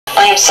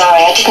I am sorry.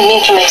 I didn't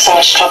mean to make so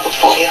much trouble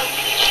for you.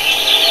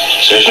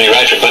 Serves me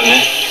right for butting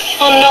in.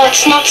 Oh, no,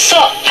 it's not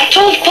so. I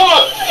told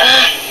Paul...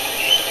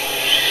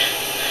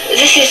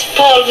 this is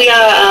Paul. We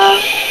are,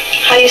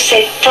 how you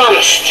say,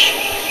 promised.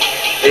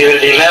 We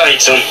will be married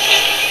soon.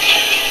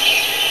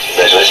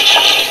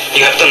 Congratulations.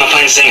 You have done a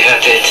fine thing, Roy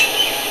Tate.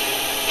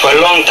 For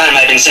a long time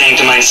I've been saying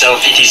to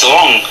myself, it is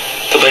wrong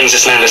to bring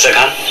this man with a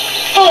gun.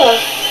 Paul,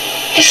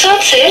 you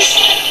thought this?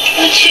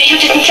 But you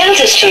didn't tell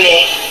this to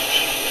me.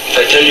 If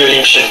I tell you,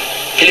 Liebchen,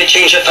 will it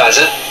change your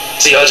father?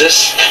 The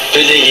others?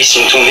 Will they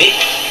listen to me?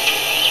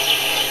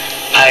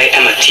 I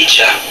am a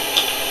teacher.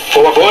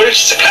 4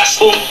 boys, the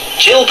classroom,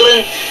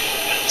 children.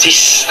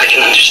 This I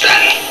can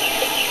understand.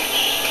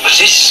 But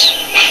this,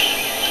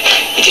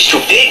 it is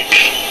too big,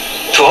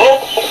 too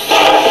old.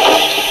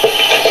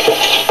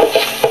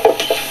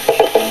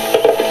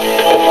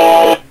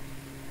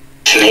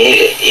 To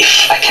me,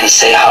 if I can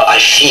say how I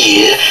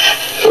feel.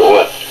 For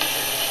what?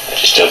 I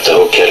just dumped the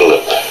whole kettle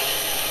up.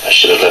 I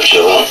should have left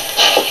you alone.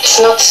 It's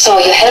not so.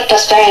 You helped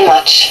us very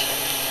much.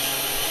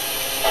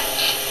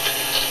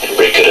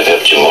 Anybody could have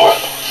helped you more.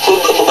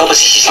 But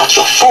this is not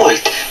your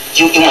fault.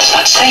 You must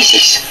not say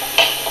this.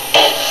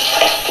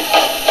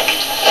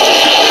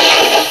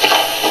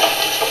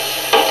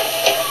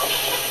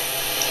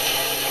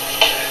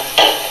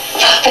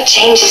 Papa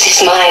changes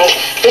his mind.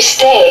 We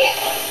stay.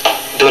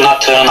 Do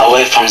not turn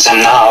away from them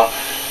now.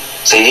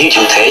 They need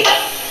you, Tate.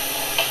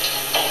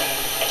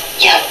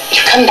 Yeah,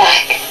 you come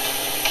back.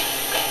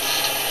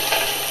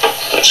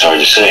 That's hard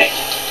to say.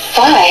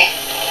 Why?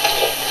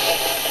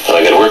 But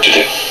I got work to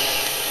do.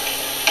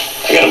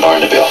 I got a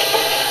barn to build.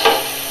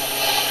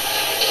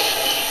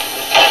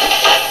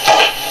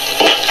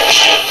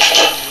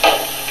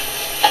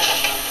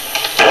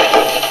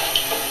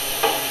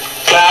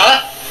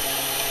 Clara?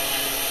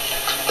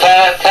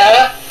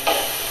 Clara?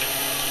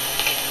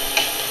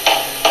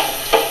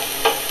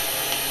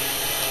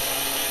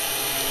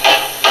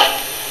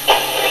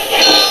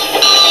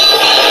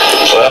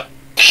 Well,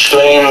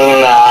 explain,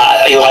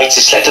 you write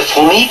this letter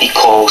for me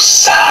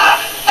because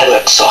I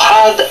work so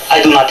hard,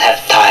 I do not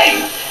have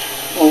time.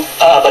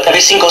 But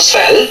everything goes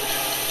well,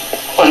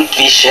 and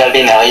we shall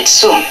be married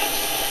soon.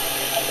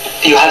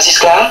 You have this,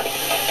 Clara?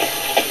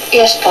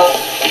 Yes, Paul.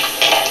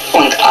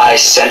 And I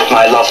sent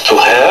my love to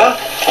her,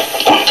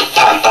 and to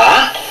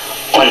Papa,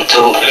 and to...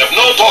 We'll have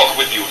no talk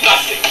with you.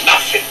 Nothing.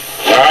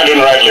 Now, I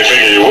didn't rightly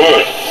figure you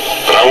would,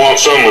 but I want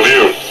some with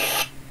you.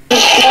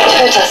 Don't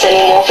hurt us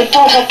anymore. We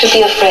don't have to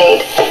be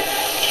afraid.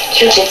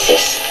 You did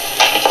this.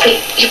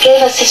 You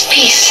gave us this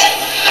peace.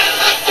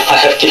 I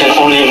have given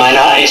only mine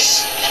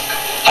eyes.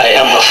 I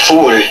am a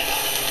fool.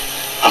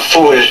 A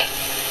fool.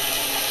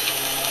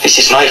 This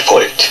is my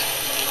fault.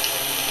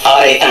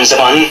 I am the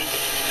one.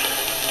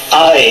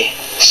 I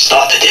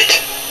started it.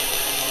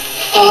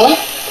 Huh?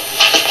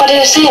 What are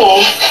you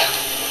saying?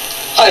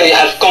 I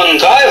have gone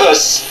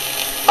drivers.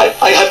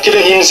 I have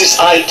given him this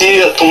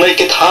idea to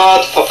make it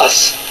hard for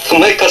us, to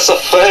make us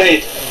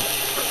afraid,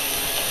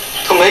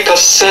 to make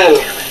us sell.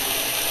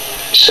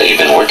 You say you've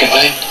been working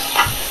with him?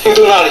 You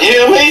do not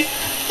hear me?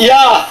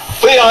 Yeah,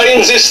 we are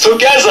in this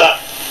together.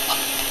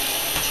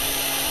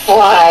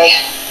 Why?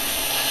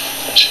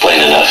 It's plain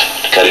enough.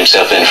 To cut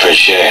himself in for a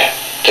share.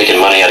 Taking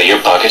money out of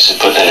your pockets and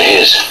putting it in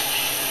his.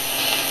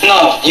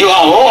 No, you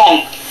are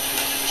wrong.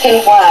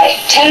 Then why?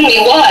 Tell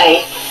me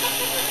why.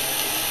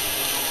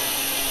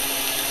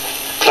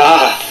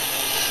 Clara,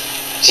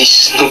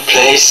 this new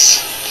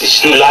place,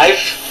 this new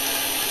life,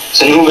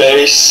 the new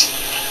ways.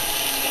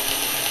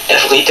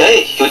 Every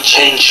day you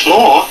change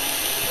more.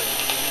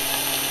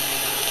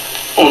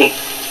 And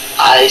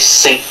I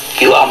think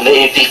you are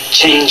maybe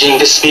changing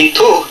with me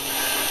too.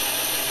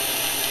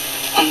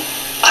 And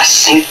I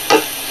think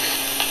that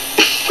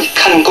if we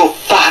can go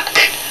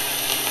back,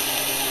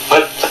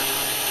 but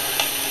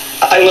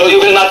I know you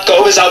will not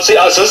go without the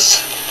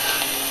others.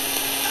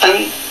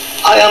 And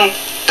I am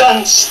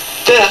ganz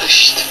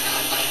thirst.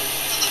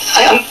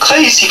 I am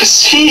crazy with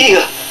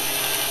fear.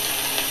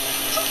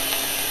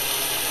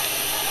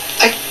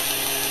 I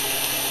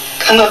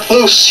cannot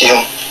lose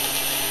you.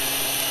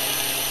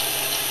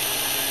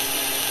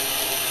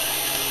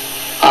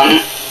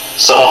 And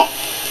so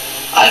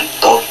I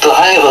go to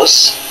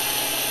Iris.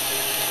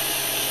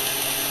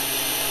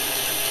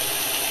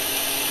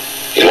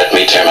 You let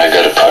me tear my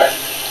gut apart.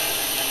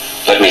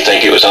 Let me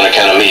think it was on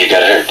account of me you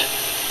got hurt.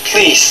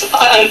 Please,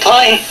 I am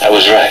trying. I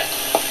was right.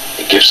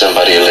 You give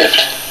somebody a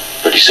lift.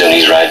 Pretty soon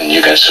he's riding,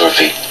 you got sore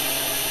feet.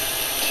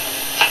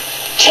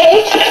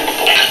 Tate?